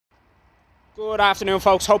Good afternoon,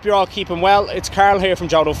 folks. Hope you're all keeping well. It's Carl here from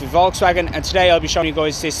Duffy Volkswagen, and today I'll be showing you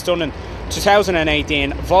guys this stunning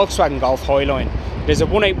 2018 Volkswagen Golf HL. It is a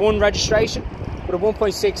 181 registration with a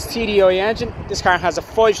 1.6 TDI engine. This car has a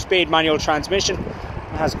 5-speed manual transmission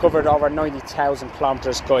and has covered over 90,000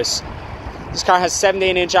 kilometers, guys. This car has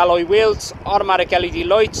 17-inch alloy wheels, automatic LED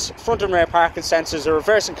lights, front and rear parking sensors, a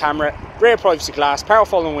reversing camera, rear privacy glass, power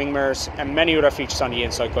folding wing mirrors, and many other features on the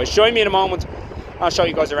inside, guys. Join me in a moment. I'll show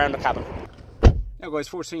you guys around the cabin. Now guys,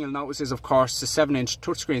 first thing you'll notice is of course the 7-inch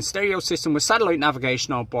touchscreen stereo system with satellite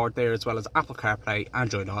navigation on board there, as well as Apple CarPlay,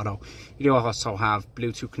 Android Auto. You do also have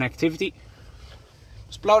Bluetooth connectivity.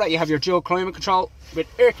 Just below that you have your dual climate control with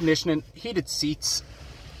air conditioning, heated seats.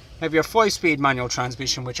 You have your 5-speed manual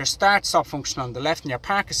transmission with your start-stop function on the left and your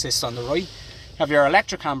park assist on the right. You have your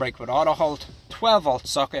electric handbrake with auto hold, 12-volt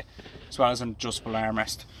socket, as well as an adjustable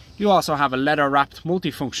armrest. You also have a leather-wrapped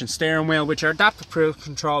multifunction steering wheel with your adaptive cruise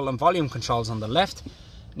control and volume controls on the left,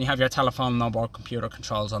 and you have your telephone and onboard computer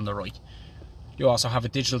controls on the right. You also have a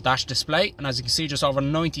digital dash display, and as you can see, just over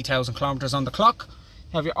 90,000 kilometers on the clock.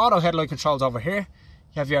 You have your auto headlight controls over here.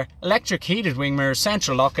 You have your electric heated wing mirrors,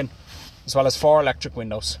 central locking, as well as 4 electric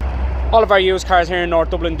windows. All of our used cars here in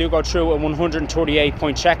North Dublin do go through a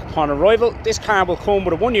 138-point check upon arrival. This car will come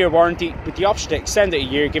with a 1-year warranty with the option to extend it a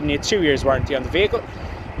year, giving you a 2 years warranty on the vehicle.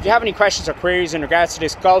 If you have any questions or queries in regards to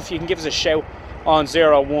this Golf, you can give us a shout on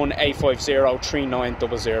 01850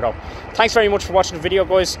 3900. Thanks very much for watching the video,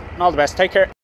 guys, and all the best. Take care.